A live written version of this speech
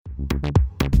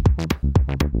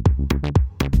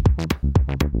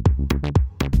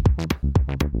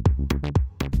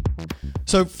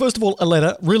So first of all, a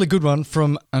letter, really good one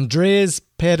from Andreas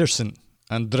Pedersen.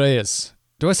 Andreas.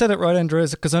 Do I say that right,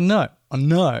 Andreas? Because I know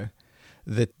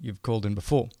that you've called in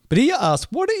before. But he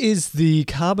asked, what is the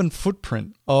carbon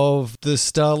footprint of the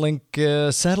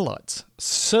Starlink satellites?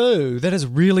 So that is a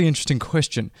really interesting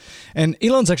question. And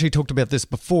Elon's actually talked about this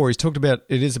before. He's talked about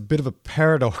it is a bit of a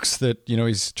paradox that,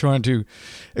 he's trying to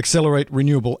accelerate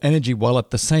renewable energy while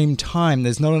at the same time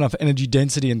there's not enough energy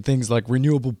density in things like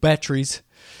renewable batteries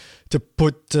to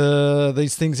put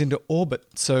these things into orbit.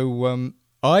 So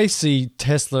I see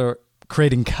Tesla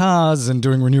creating cars and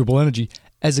doing renewable energy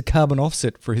as a carbon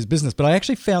offset for his business. But I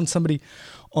actually found somebody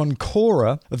on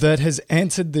Quora that has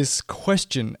answered this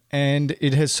question, and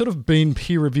it has sort of been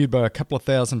peer-reviewed by a couple of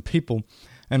thousand people,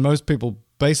 and most people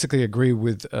basically agree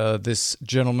with this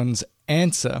gentleman's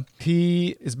answer.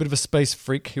 He is a bit of a space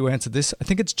freak who answered this. I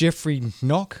think it's Jeffrey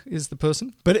Knock is the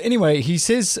person. But anyway, he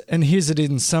says, and here's it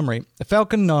in summary, a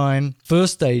Falcon 9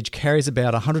 first stage carries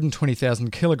about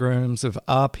 120,000 kilograms of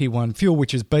RP1 fuel,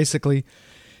 which is basically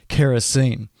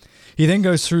kerosene. He then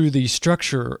goes through the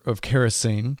structure of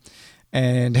kerosene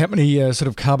and how many sort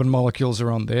of carbon molecules are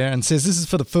on there, and says this is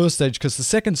for the first stage because the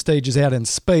second stage is out in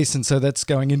space, and so that's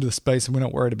going into the space, and we're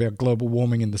not worried about global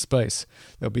warming in the space.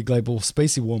 There'll be global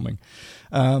spacey warming.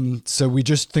 So we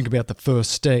just think about the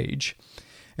first stage.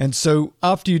 And so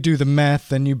after you do the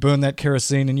math and you burn that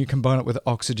kerosene and you combine it with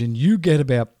oxygen, you get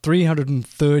about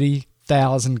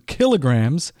 330,000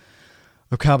 kilograms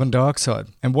of carbon dioxide.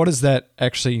 And what does that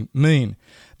actually mean?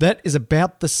 That is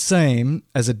about the same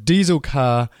as a diesel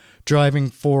car driving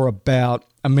for about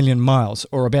 1 million miles,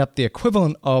 or about the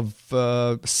equivalent of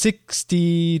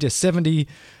 60 to 70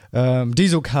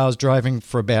 diesel cars driving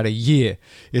for about a year.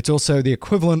 It's also the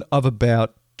equivalent of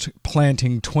about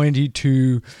planting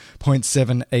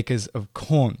 22.7 acres of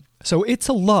corn. So it's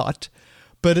a lot,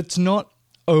 but it's not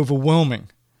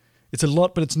overwhelming. It's a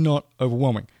lot, but it's not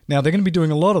overwhelming. Now, they're going to be doing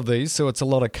a lot of these, so it's a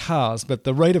lot of cars, but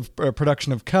the rate of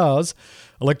production of cars,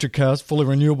 electric cars, fully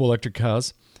renewable electric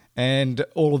cars, and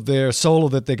all of their solar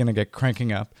that they're going to get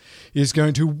cranking up is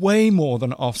going to way more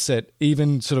than offset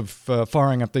even sort of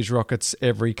firing up these rockets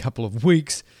every couple of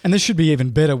weeks. And this should be even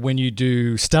better when you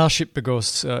do Starship,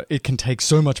 because it can take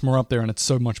so much more up there and it's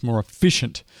so much more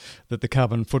efficient that the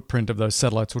carbon footprint of those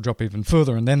satellites will drop even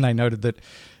further. And then they noted that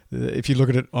if you look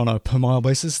at it on a per mile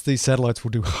basis, these satellites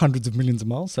will do hundreds of millions of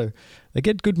miles, so they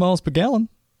get good miles per gallon.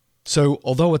 So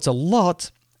although it's a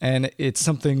lot, and it's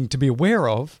something to be aware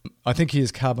of, I think he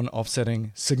is carbon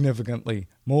offsetting significantly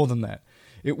more than that.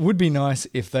 It would be nice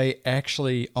if they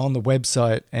actually, on the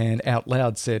website and out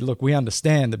loud, said, look, we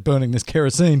understand that burning this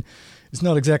kerosene is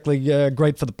not exactly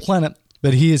great for the planet,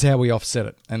 but here's how we offset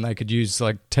it. And they could use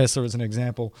like Tesla as an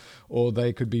example, or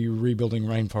they could be rebuilding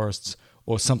rainforests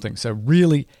or something. So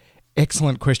really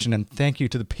excellent question, and thank you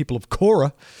to the people of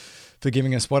Quora for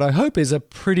giving us what I hope is a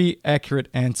pretty accurate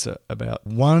answer. About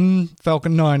one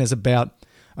Falcon 9 is about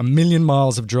 1 million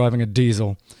miles of driving a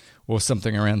diesel, or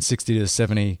something around 60 to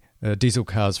 70 diesel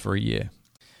cars for a year.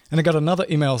 And I got another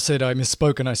email said I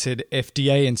misspoke and I said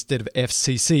FDA instead of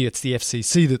FCC. It's the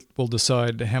FCC that will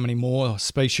decide how many more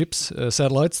spaceships,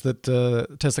 satellites that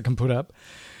Tesla can put up.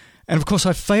 And of course,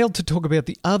 I failed to talk about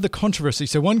the other controversy.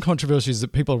 So one controversy is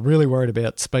that people are really worried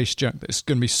about space junk. There's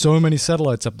going to be so many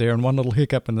satellites up there, and one little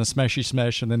hiccup and the smashy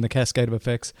smash and then the cascade of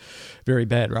effects. Very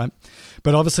bad, right?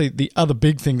 But obviously, the other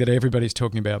big thing that everybody's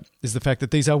talking about is the fact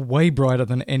that these are way brighter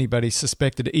than anybody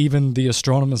suspected. Even the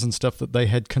astronomers and stuff that they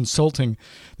had consulting,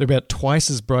 they're about twice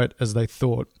as bright as they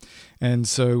thought. And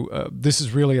so this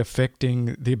is really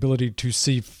affecting the ability to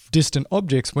see distant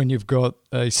objects when you've got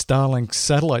a Starlink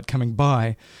satellite coming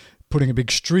by, putting a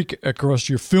big streak across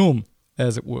your film,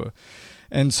 as it were.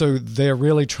 And so they're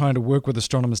really trying to work with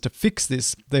astronomers to fix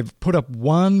this. They've put up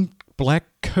one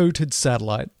black-coated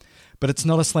satellite, but it's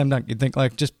not a slam dunk. You'd think,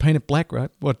 like, just paint it black,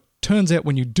 right? Well, it turns out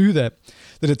when you do that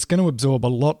it's going to absorb a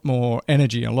lot more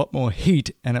energy, a lot more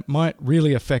heat, and it might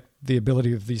really affect the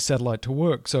ability of the satellite to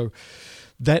work. So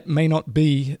that may not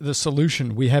be the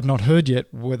solution. We have not heard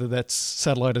yet whether that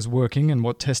satellite is working and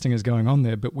what testing is going on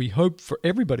there, but we hope for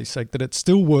everybody's sake that it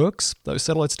still works, those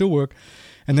satellites still work,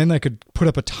 and then they could put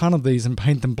up a ton of these and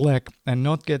paint them black and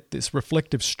not get this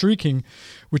reflective streaking,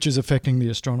 which is affecting the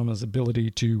astronomers' ability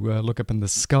to look up in the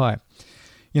sky.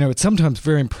 You know, it's sometimes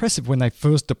very impressive when they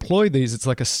first deploy these. It's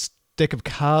like a deck of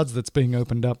cards that's being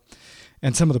opened up,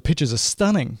 and some of the pictures are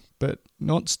stunning, but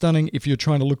not stunning if you're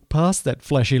trying to look past that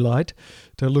flashy light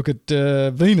to look at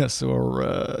Venus or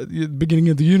the beginning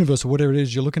of the universe or whatever it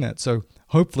is you're looking at. So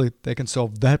hopefully they can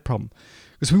solve that problem,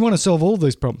 Because we want to solve all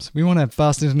these problems. We want to have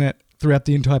fast internet throughout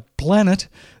the entire planet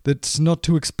that's not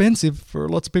too expensive for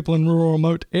lots of people in rural,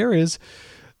 remote areas,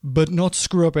 but not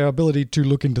screw up our ability to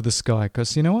look into the sky.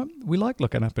 Because you know what? We like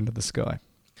looking up into the sky.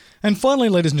 And finally,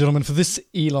 ladies and gentlemen, for this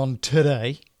Elon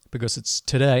Today, because it's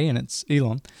today and it's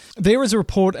Elon, there is a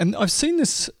report, and I've seen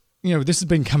this, this has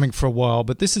been coming for a while,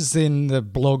 but this is in the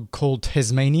blog called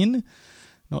Tasmanian.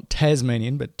 Not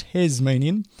Tasmanian, but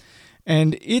Tasmanian.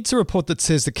 And it's a report that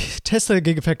says the Tesla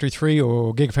Gigafactory 3,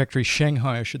 or Gigafactory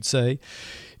Shanghai, I should say,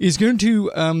 is going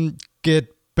to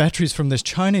get batteries from this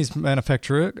Chinese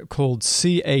manufacturer called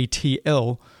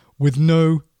CATL with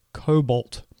no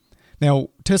cobalt. Now,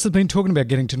 Tesla's been talking about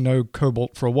getting to no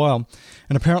cobalt for a while,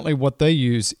 and apparently what they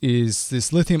use is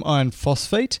this lithium iron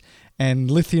phosphate and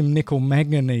lithium nickel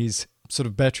manganese sort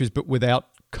of batteries, but without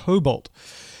cobalt.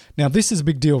 Now, this is a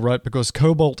big deal, right? Because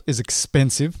cobalt is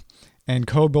expensive, and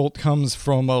cobalt comes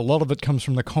from, a lot of it comes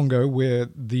from the Congo, where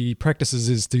the practices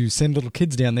is to send little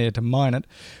kids down there to mine it,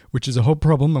 which is a whole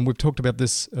problem. And we've talked about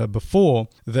this before,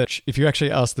 that if you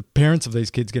actually ask the parents of these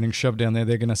kids getting shoved down there,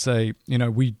 they're going to say,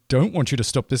 we don't want you to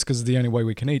stop this because it's the only way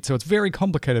we can eat. So it's very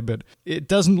complicated, but it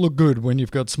doesn't look good when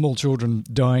you've got small children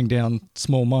dying down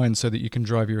small mines so that you can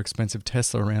drive your expensive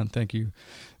Tesla around. Thank you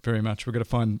very much. We've got to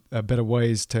find better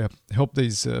ways to help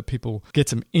these people get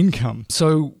some income.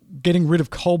 So getting rid of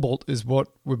cobalt is what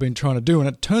we've been trying to do. And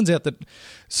it turns out that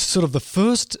sort of the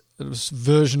first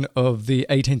version of the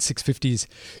 18650s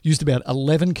used about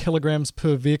 11 kilograms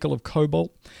per vehicle of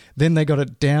cobalt. Then they got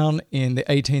it down in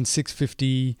the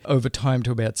 18650 over time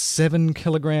to about 7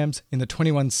 kilograms. In the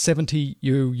 2170,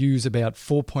 you use about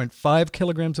 4.5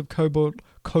 kilograms of cobalt.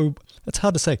 That's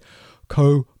hard to say.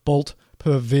 Cobalt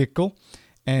per vehicle.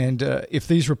 And if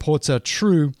these reports are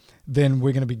true, then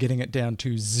we're going to be getting it down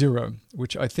to 0,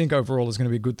 which I think overall is going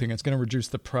to be a good thing. It's going to reduce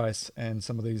the price, and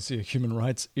some of these human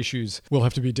rights issues will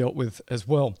have to be dealt with as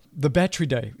well. The battery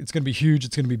day, it's going to be huge,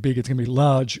 it's going to be big, it's going to be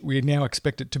large. We now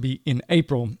expect it to be in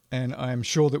April, and I'm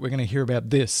sure that we're going to hear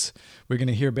about this. We're going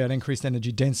to hear about increased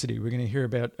energy density. We're going to hear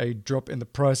about a drop in the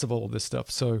price of all of this stuff.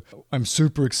 So I'm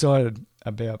super excited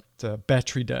about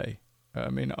battery day.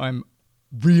 I'm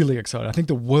really excited. I think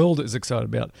the world is excited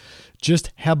about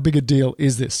just how big a deal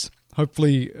is this.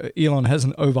 Hopefully Elon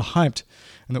hasn't overhyped,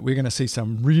 and that we're going to see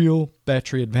some real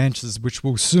battery advances, which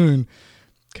will soon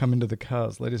come into the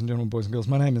cars. Ladies and gentlemen, boys and girls,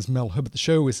 my name is Mel Herbert. The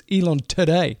show is Elon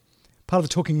Today, part of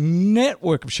the Talking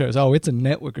network of shows. Oh, it's a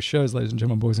network of shows, ladies and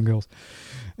gentlemen, boys and girls.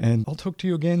 And I'll talk to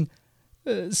you again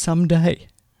someday.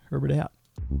 Herbert out.